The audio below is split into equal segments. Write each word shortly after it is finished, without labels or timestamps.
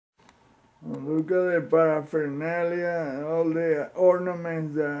Look at the paraphernalia and all the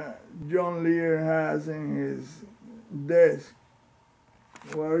ornaments that John Lear has in his desk.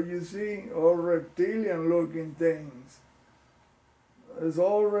 What you see? All reptilian looking things. It's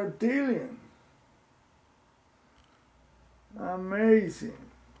all reptilian. Amazing.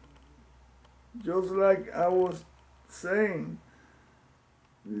 Just like I was saying,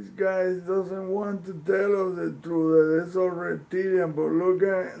 this guy doesn't want to tell us the truth, that it's all reptilian, but look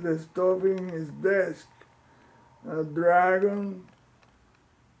at the stuff in his desk. A dragon.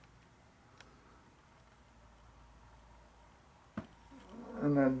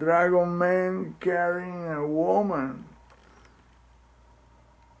 And a dragon man carrying a woman.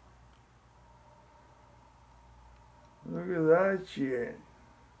 Look at that shit.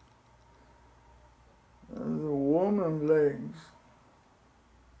 That's a woman's legs.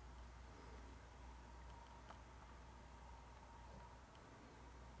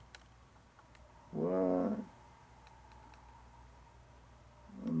 What?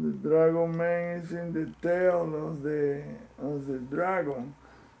 And the dragon man is in the tail of the dragon.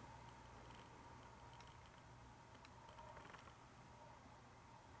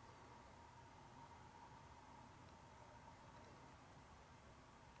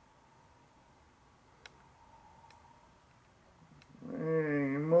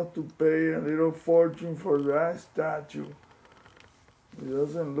 Man, you must to pay a little fortune for that statue. It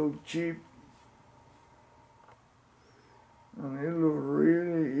doesn't look cheap. And it looks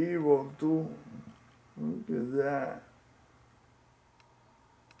really evil too. Look at that.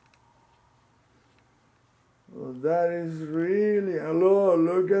 Well, that is really, hello,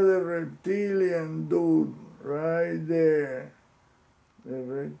 look at the reptilian dude right there. The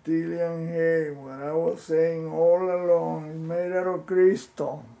reptilian head, what I was saying all along, is made out of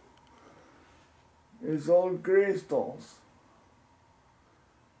crystal. It's all crystals.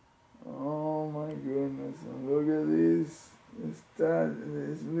 Oh my goodness, and look at this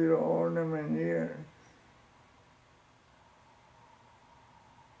little ornament here.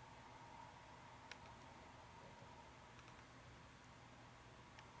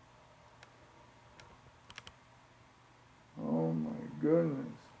 Oh my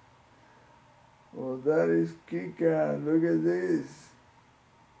goodness. Well, that is kick-ass. Look at this.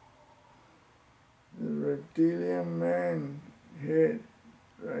 The reptilian man head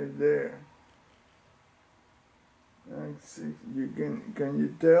right there. Can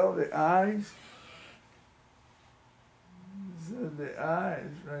you tell the eyes? The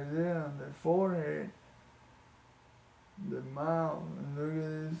eyes right there on the forehead, the mouth, and look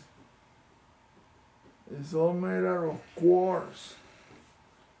at this. It's all made out of quartz.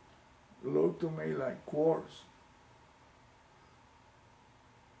 Look to me like quartz.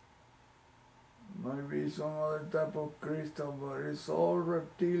 Might be some other type of crystal, but it's all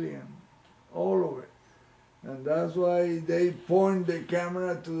reptilian, all of it. And that's why they point the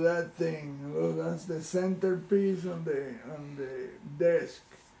camera to that thing. Look, that's the centerpiece on the desk.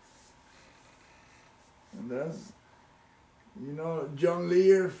 And that's, you know, John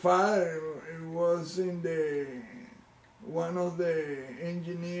Lear's father was in one of the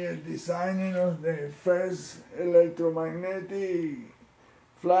engineers designing of the first electromagnetic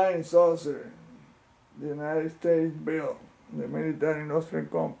flying saucer the United States built, the military industrial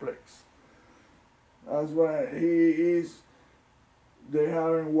complex. That's why they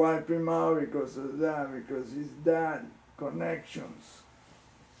haven't wiped him out because of that, because his dad connections.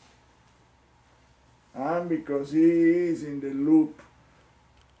 And because he is in the loop.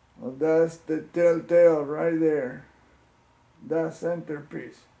 Well, that's the telltale right there. That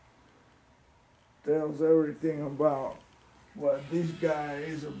centerpiece tells everything about what this guy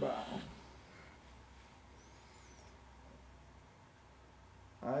is about.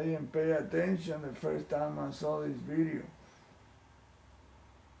 I didn't pay attention the first time I saw this video.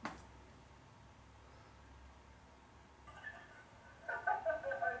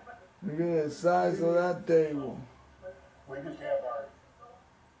 Look at the size of that table. We just have our...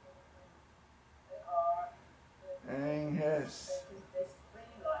 And Hess.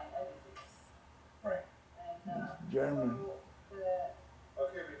 Right. It's German.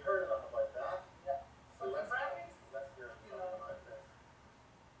 Okay, we've heard enough about that. Yeah. So let's hear something like this.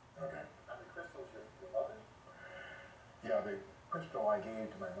 Okay. And the crystals your mother? Yeah, the crystal I gave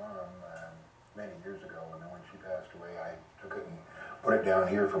to my mom many years ago, and then when she passed away, I took it and put it down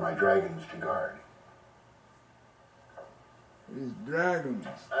here for my dragons to guard. These dragons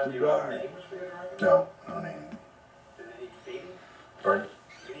And to do you have guard. names for your dragons? No, no name. Do they need feeding? Pardon?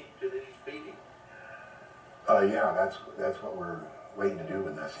 Do they need feeding? Yeah, that's what we're waiting to do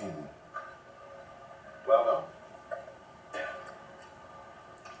in that scene. Well done.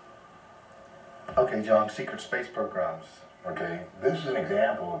 Okay, John, secret space programs. Okay, this is an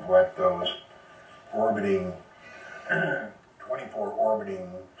example of what those orbiting, 24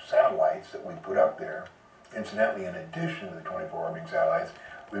 orbiting satellites that we put up there. Incidentally, in addition to the 24 orbiting satellites,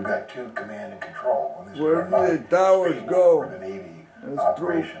 we've got 2 command and control. And this is Where run by do the towers Space go? War, the Navy That's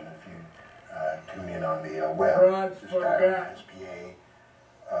operation. If you tune in on the web, Right, just forgot. type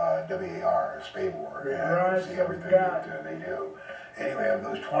SPAWAR, SPAWAR, and you see everything that they do. Anyway, of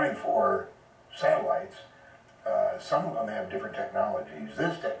those 24 satellites, some of them have different technologies.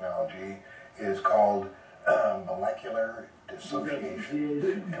 This technology is called molecular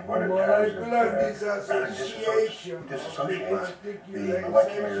dissociation. And what it does is disassociates the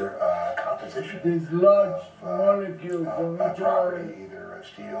molecular composition Dislodge molecules of from each property, other. either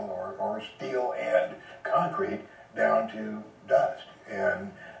steel or steel and concrete, down to dust.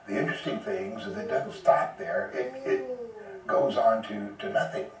 And the interesting thing is that it doesn't stop there. It goes on to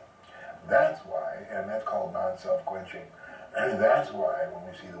nothing. That's why, and that's called non-self-quenching. And that's why when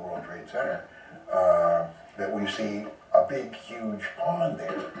we see the World Trade Center, that we see a big, huge pond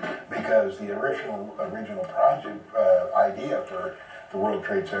there, because the original project idea for the World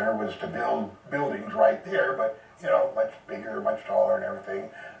Trade Center was to build buildings right there, but you know, much bigger, much taller, and everything.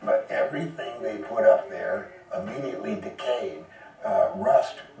 But everything they put up there immediately decayed.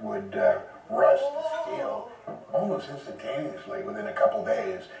 Rust would rust the steel almost instantaneously. Within a couple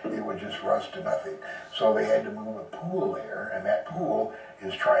days, it would just rust to nothing. So they had to move a pool there, and that pool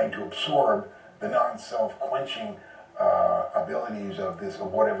is trying to absorb the non-self-quenching abilities of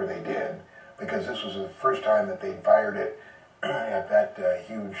whatever they did, because this was the first time that they fired it at that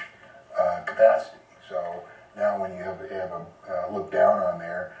huge capacity. So now when you have a look down on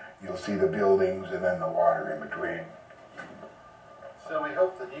there, you'll see the buildings and then the water in between. So we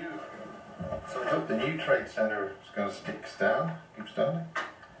hope the new Trade Center is going to keep standing. It'll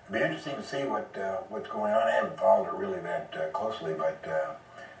be interesting to see what's going on. I haven't followed it really that closely, but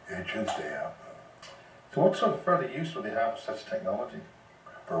it should stay up. So what sort of further use would they have of such technology?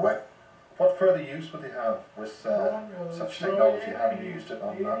 For what? What further use would they have with such technology, having used it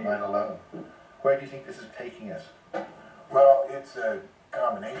on 9/11? Where do you think this is taking us? Well, it's a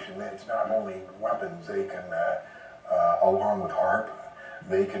combination. It's not only weapons. They can, along with HARP,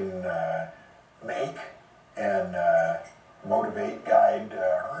 they can make and motivate, guide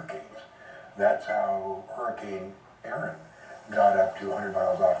hurricanes. That's how Hurricane Aaron got up to 100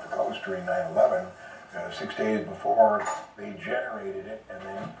 miles off the coast during 9/11. 6 days before, they generated it and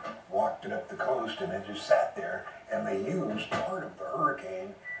then walked it up the coast, and it just sat there. And they used part of the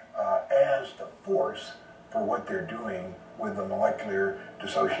hurricane as the force for what they're doing with the molecular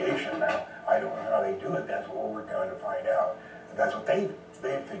dissociation. Now, I don't know how they do it. That's what we're going to find out. That's what they've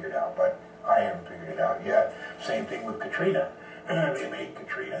figured out, but I haven't figured it out yet. Same thing with Katrina. They made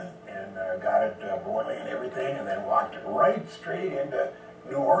Katrina and got it boiling and everything, and then walked it right straight into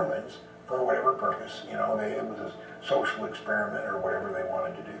New Orleans for whatever purpose. You know, it was a social experiment or whatever they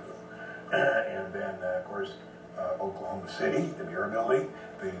wanted to do. And then, of course, Oklahoma City, the Lear building,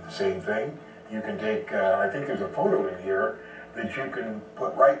 they did the same thing. You can take, I think there's a photo in here that you can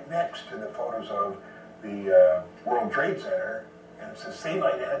put right next to the photos of the World Trade Center, and it's the same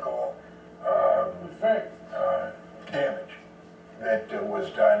identical damage that was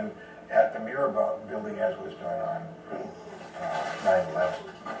done at the Lear building as was done on 9/11.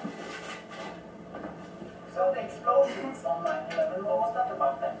 So the explosions on 9/11, what was that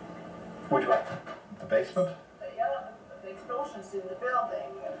about then? Which one? The basement? Yeah, the explosions in the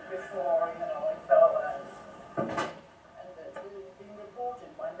building before, you know, it fell and being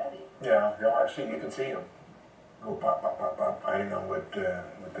reported by many. Yeah, I see. You can see them go pop, pop, pop, pop. I don't know what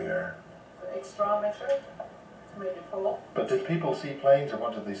they are. The extra measure to make it fall. But did people see planes, or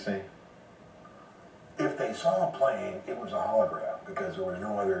what did they see? If they saw a plane, it was a hologram, because there were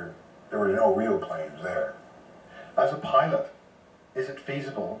no real planes there. As a pilot, is it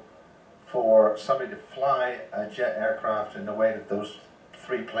feasible for somebody to fly a jet aircraft in the way that those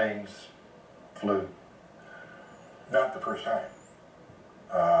 3 planes flew? Not the first time.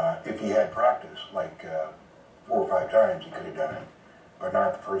 If he had practice, like 4 or 5 times, he could have done it, but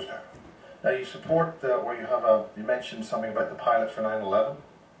not the first time. Now you support where you mentioned something about the pilot for 9/11?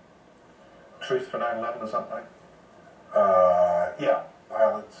 Truth for 9/11, is that right? Yeah,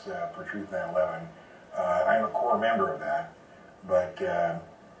 Pilots for Truth 9/11. I'm a core member of that, but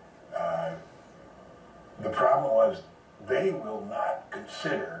the problem was they will not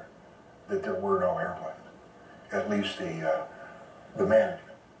consider that there were no airplanes, at least the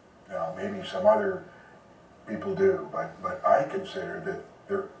management. Now, maybe some other people do, but I consider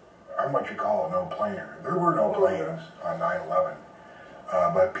that I'm what you call a no-planer. There were no planes on 9/11.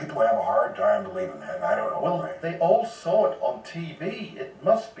 But people have a hard time believing that, and I don't know Well, why. they all saw it on TV. It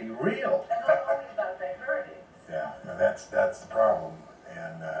must be real. And not only that, they heard it. Yeah, and that's the problem.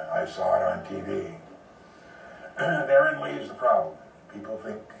 And I saw it on TV. Therein lies the problem. People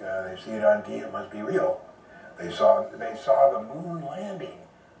think they see it on TV, it must be real. They saw the moon landing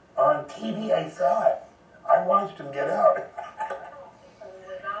on TV. I saw it. I watched them get out. People who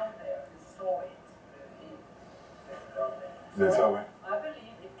were down there who saw it in the building. That's all right. I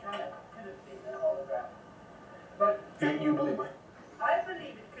believe it could have been a hologram. But You believe me? I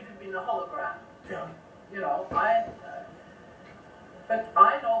believe it could have been a hologram. Yeah. You know, but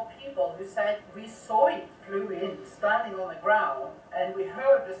I know people who said we saw it flew in, standing on the ground, and we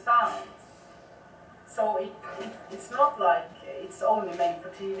heard the sounds. So it's not like it's only made for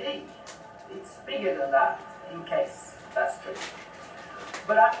TV. It's bigger than that, in case that's true.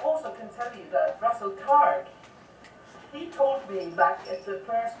 But I also can tell you that Russell Targ, he told me back at the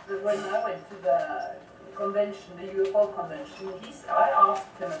first, when I went to the convention, the UFO convention, I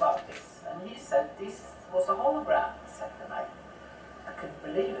asked him about this, and he said this was a hologram. And I couldn't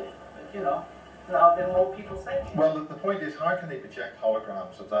believe it, but you know, now there are more people saying it. Well, the point is, how can they project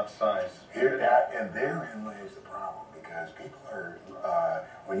holograms of that size? Here, that, and therein lies the problem, because people are,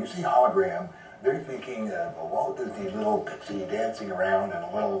 when you see hologram, they're thinking of a Walt Disney little pixie dancing around in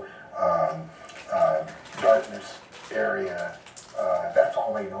a little darkness area. That's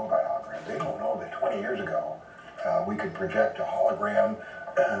all they know about holograms. They don't know that 20 years ago, we could project a hologram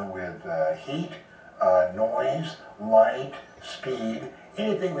with heat, noise, light, speed,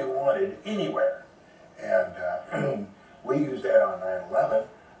 anything we wanted, anywhere. And we use that on 9/11.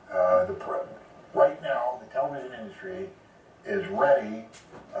 Right now, the television industry is ready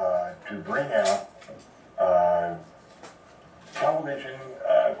to bring out television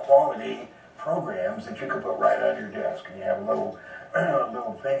quality programs that you can put right on your desk. And you have a little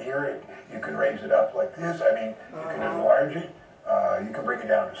little thing here. You can raise it up like this. I mean, you can enlarge it. You can bring it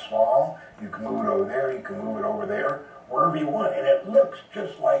down to small. You can move it over there. You can move it over there, wherever you want. And it looks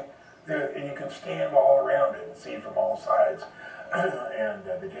just like and you can stand all around it and see from all sides. And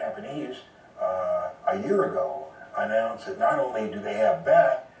the Japanese, a year ago, announced that not only do they have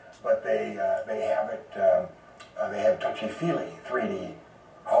that, but they have it. They have touchy-feely 3D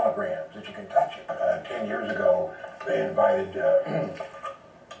holograms that you can touch it. 10 years ago, they invited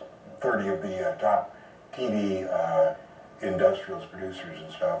 30 of the top TV industrials, producers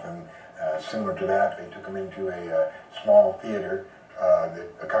and stuff, and similar to that, they took them into a small theater that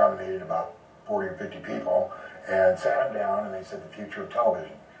accommodated about 40 or 50 people, and sat them down, and they said the future of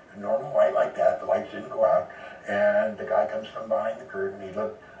television. A normal light like that, the lights didn't go out, and the guy comes from behind the curtain. He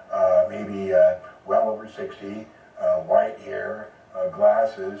looked maybe well over 60, white hair,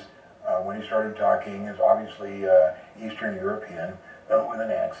 glasses. When he started talking, is obviously Eastern European, with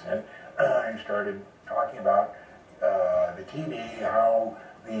an accent. He started talking about the TV, how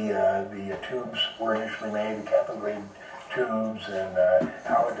the tubes were initially made, the capital grade tubes, and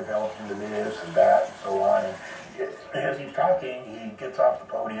how it developed into this and that and so on. And as he's talking, he gets off the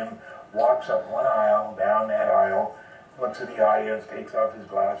podium, walks up one aisle, down that aisle, looks at the audience, takes off his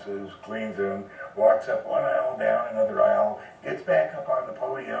glasses, cleans them, walks up one aisle, down another aisle, gets back up on the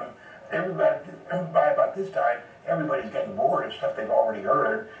podium. Everybody, by about this time, everybody's getting bored of stuff they've already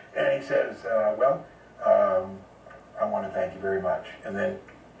heard, and he says, well, I want to thank you very much, and then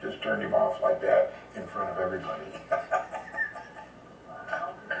just turned him off like that in front of everybody.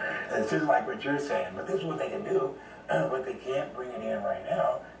 It's just like what you're saying, but this is what they can do, but they can't bring it in right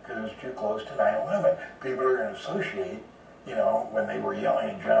now because it's too close to 9/11. People are going to associate, you know, when they were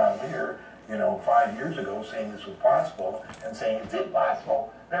yelling at John Lear, you know, 5 years ago saying this was possible and saying it's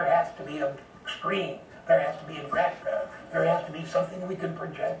impossible, there has to be a screen, there has to be a background, there has to be something we can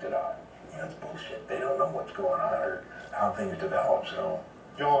project it on. You know, it's bullshit. They don't know what's going on or how things develop, so.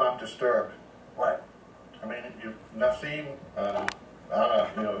 Joel, I'm disturbed. What? I mean, Nassim, Anna,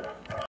 you know,